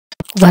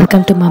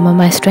Welcome to Mama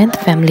My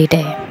Strength Family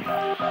Day.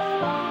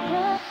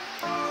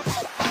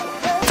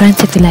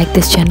 Friends, if you like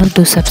this channel,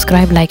 do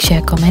subscribe, like,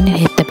 share, comment and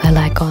hit the bell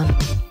icon.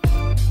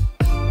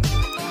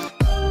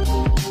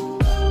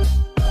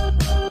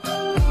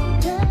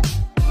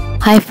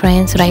 Hi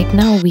friends, right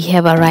now we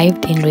have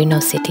arrived in Reno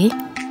City.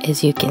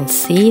 As you can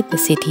see the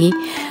city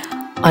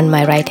on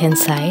my right hand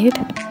side.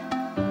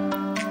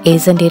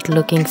 Isn't it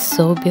looking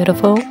so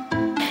beautiful?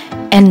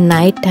 And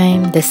night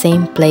time the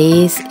same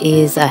place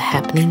is a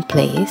happening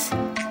place.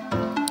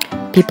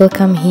 People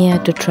come here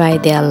to try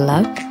their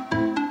luck.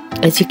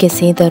 As you can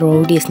see, the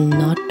road is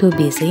not too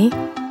busy.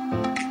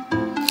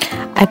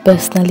 I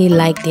personally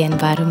like the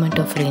environment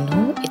of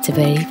Reno. It's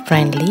very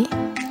friendly,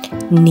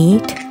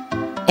 neat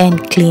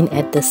and clean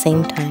at the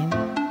same time.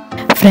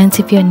 Friends,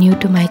 if you're new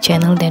to my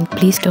channel, then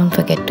please don't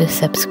forget to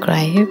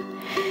subscribe.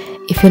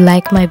 If you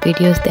like my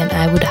videos, then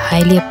I would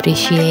highly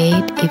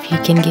appreciate if you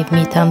can give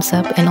me thumbs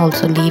up and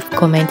also leave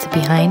comments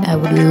behind. I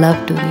would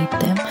love to read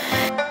them.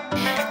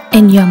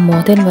 And you're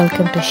more than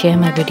welcome to share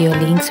my video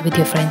links with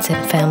your friends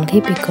and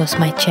family, because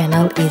my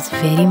channel is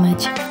very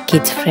much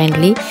kids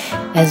friendly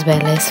as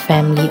well as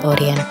family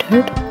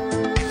oriented,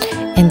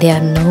 and there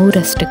are no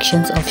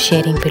restrictions of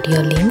sharing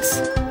video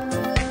links.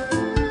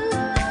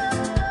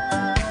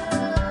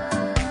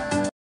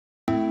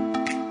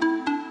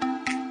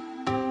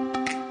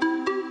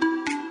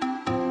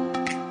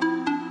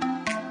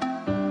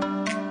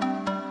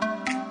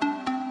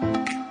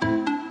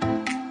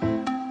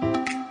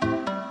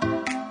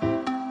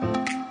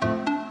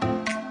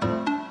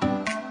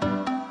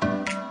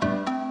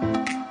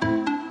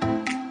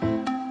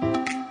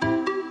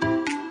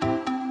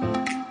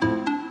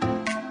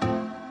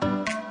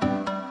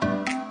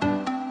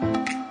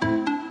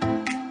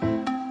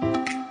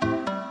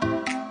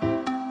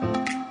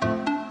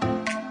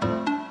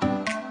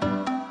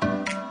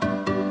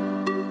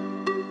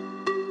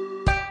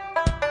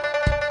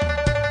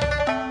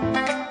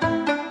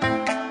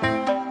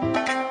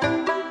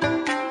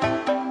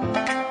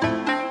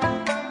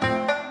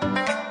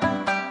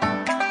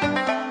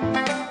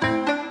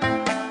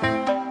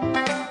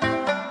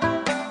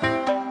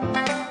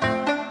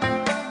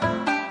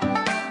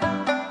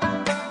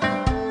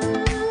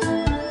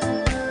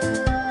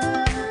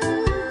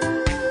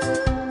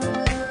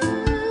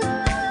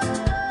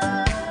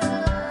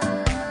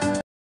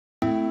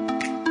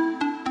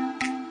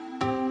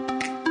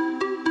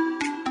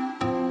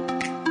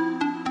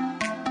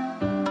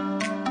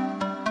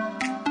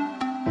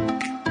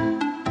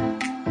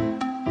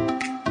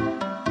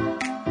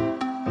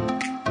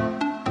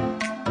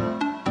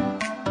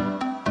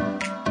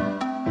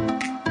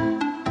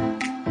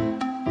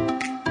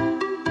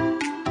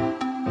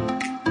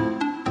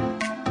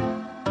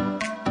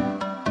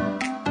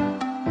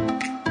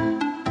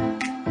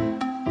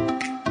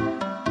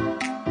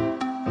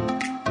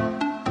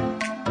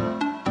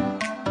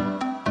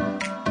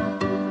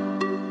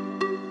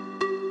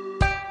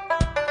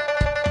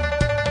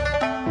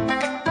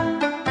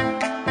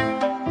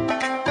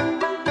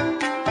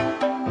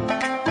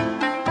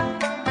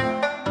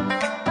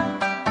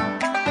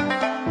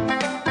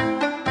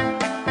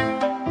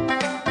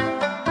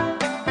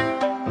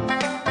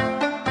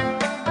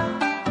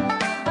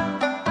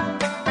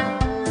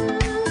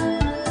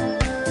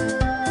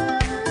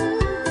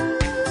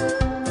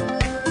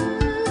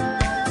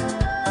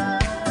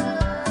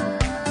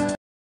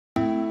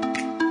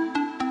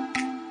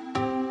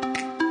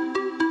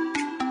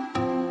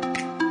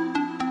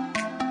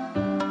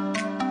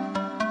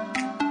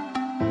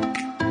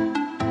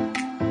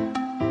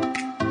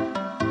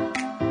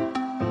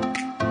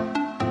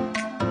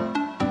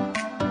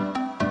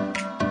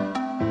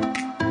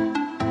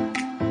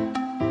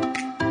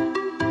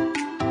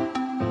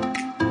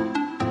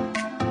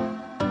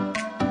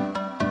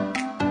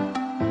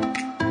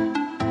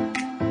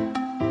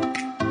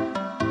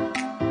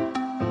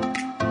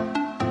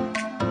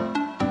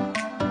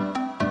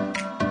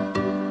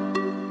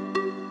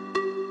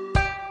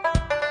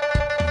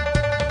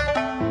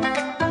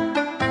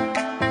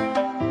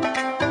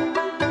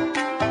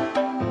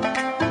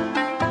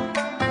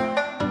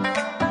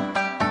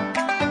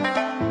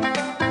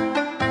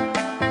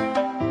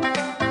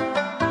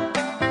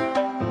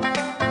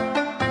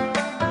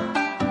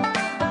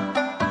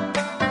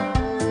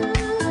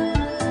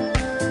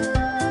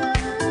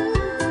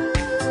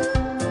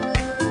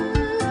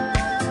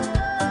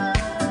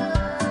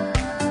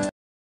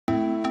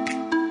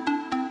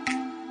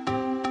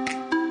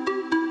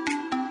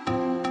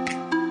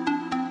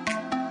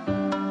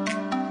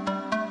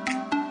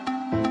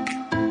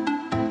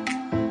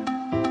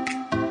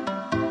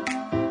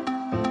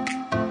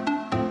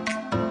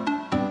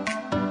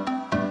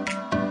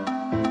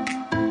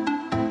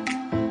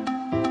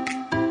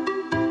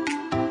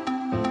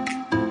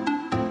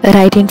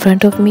 Right in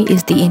front of me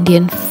is the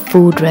Indian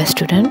food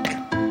restaurant,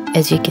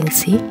 as you can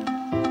see.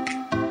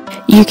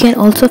 You can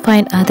also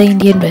find other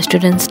Indian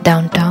restaurants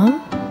downtown.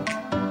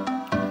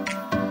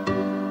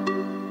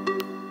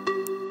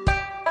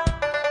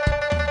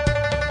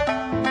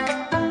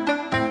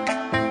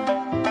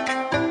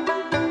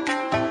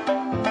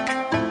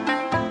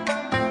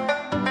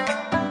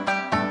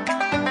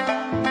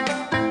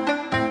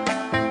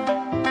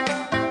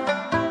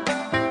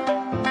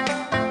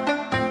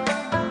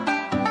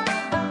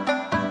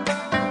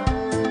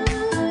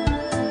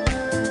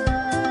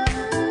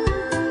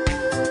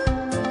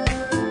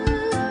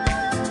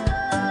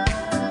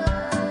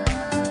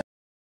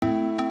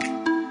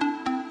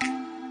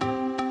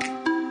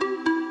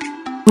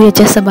 We are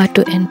just about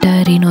to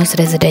enter Reno's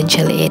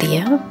residential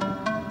area.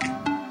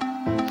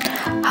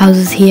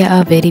 Houses here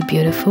are very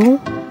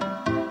beautiful.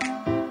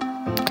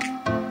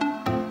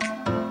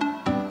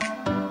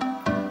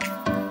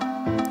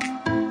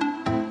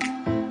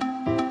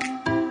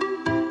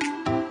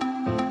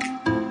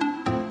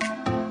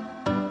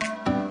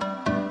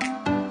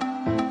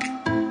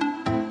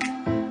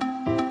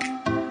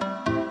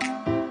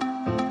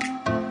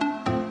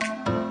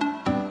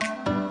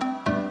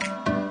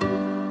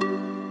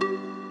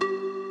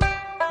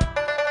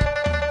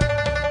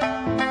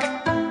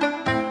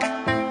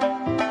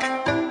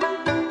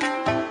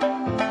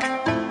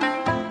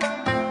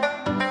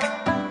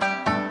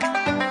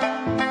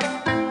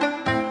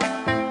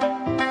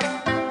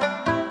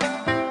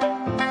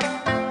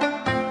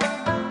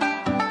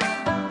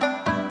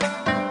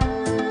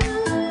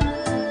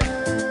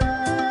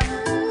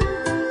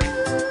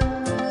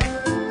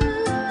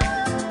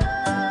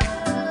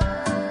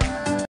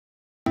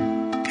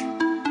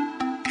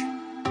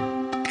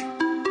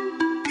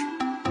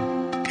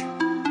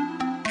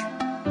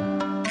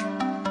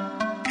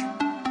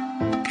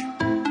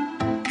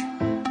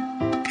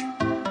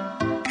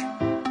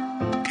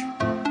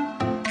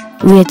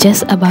 We are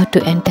just about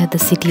to enter the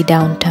city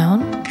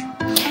downtown,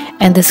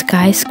 and the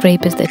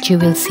skyscrapers that you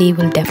will see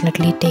will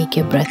definitely take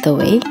your breath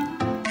away.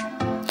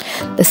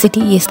 The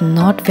city is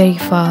not very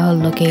far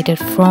located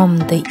from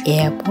the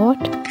airport.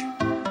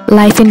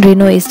 Life in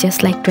Reno is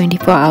just like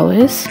 24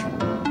 hours.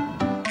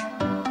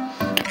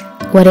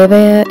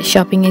 Whatever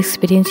shopping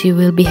experience you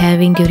will be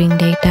having during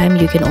daytime,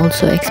 you can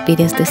also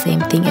experience the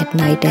same thing at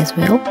night as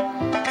well.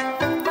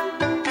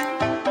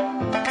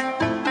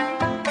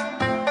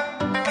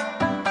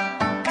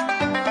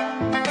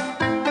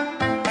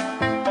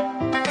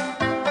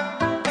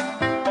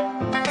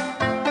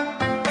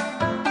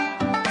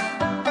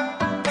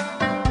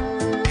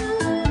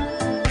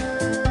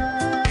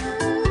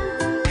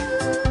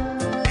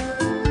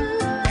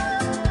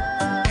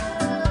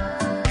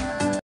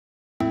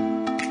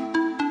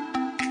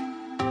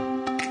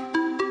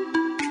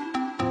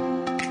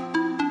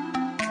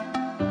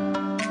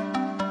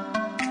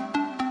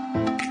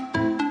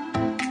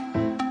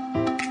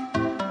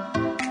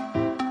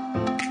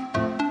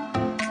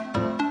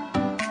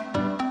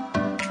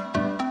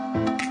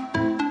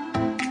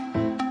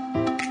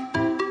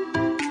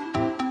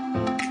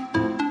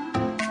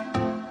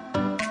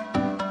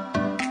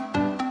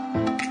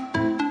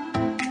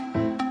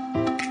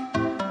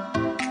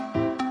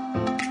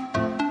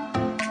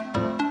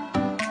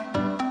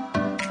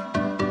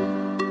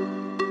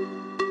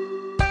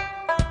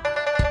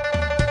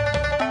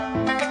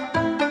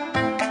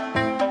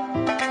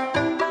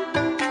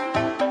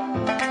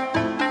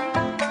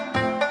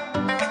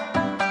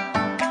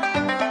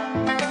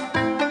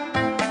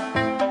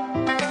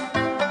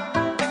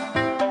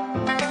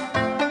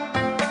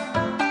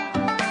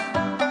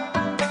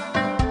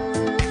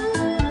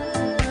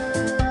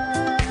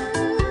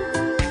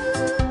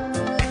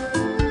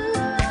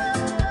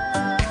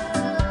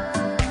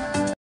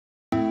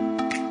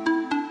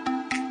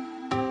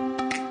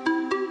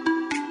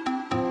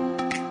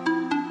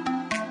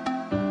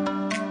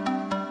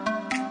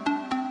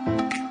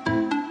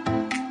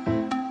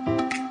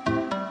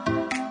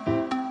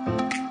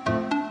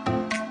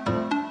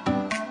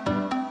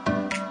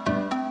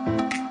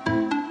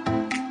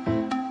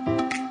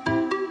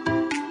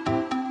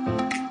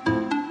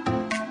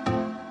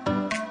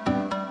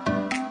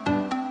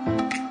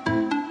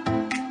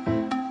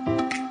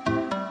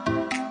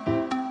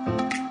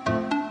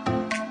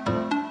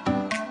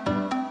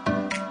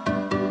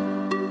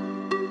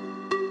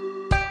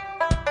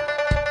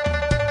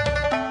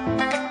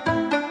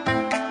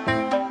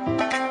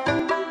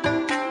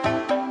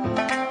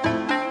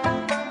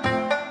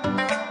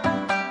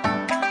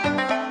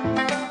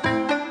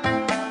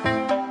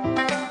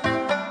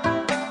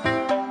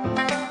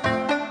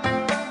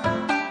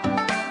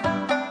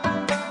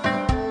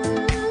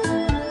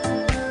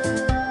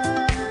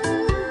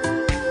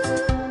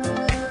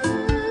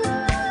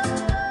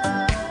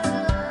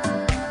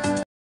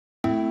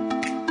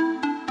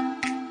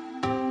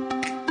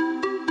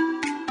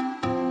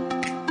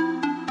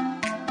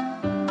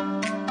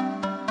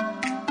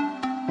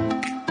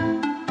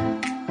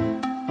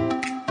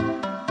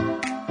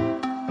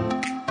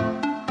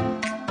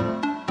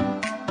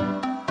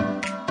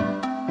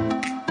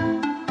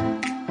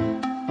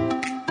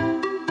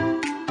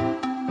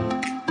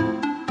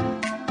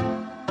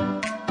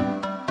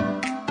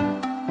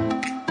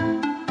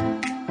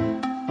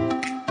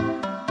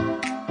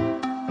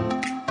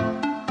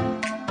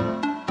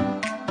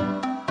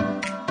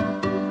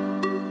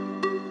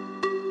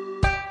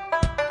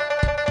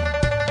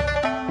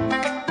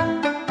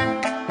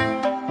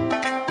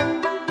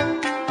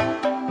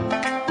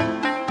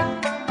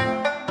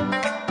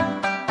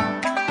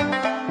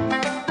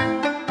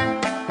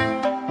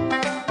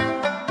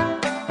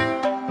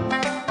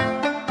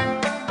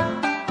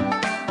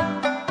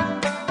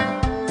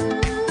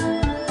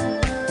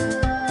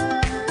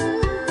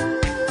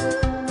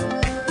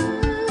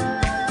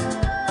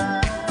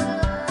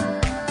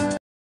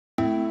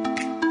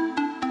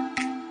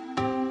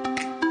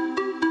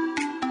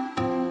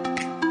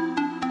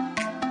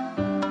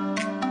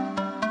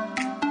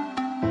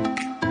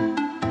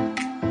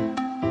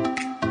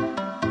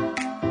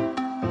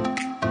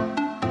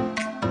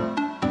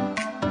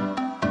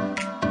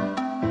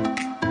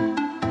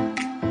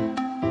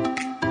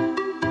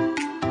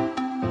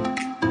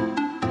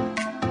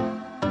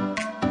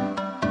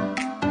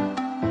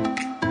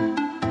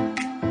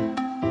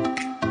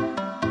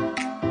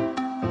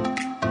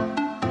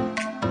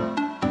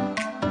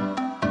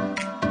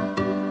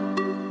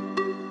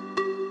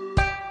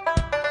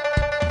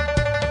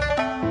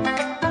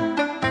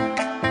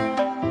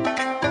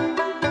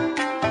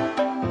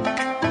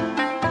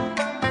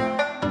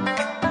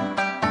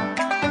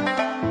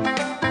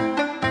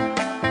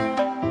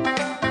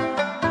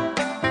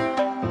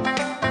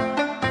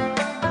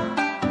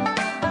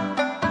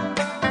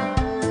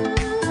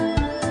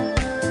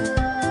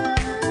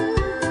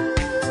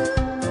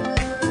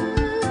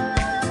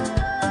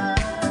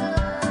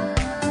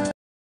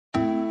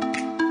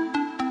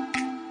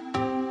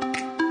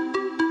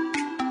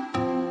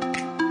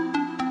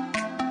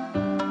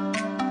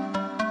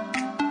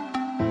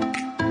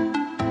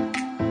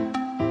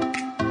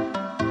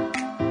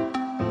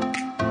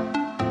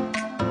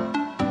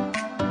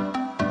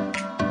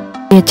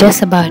 We're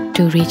just about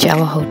to reach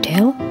our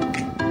hotel,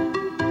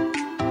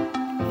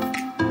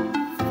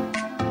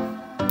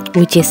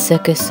 which is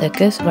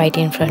Circus right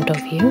in front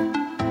of you.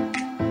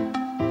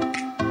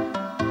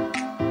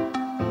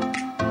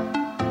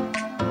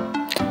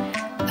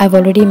 I've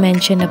already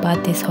mentioned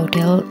about this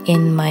hotel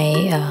in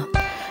my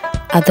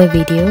other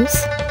videos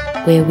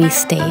where we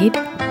stayed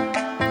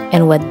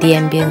and what the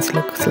ambience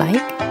looks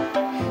like.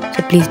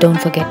 So please don't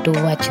forget to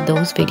watch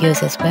those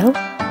videos as well,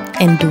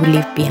 and do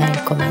leave behind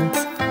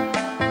comments.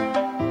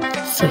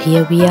 So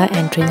here we are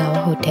entering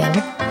our hotel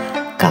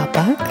car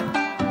park.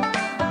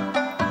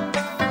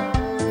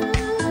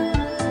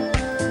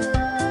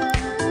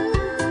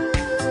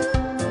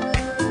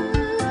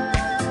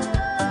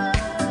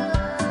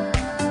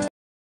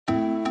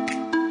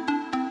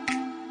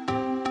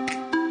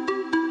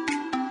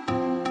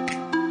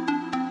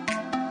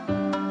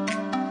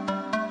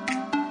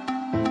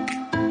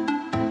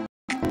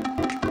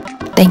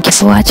 Thank you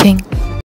for watching.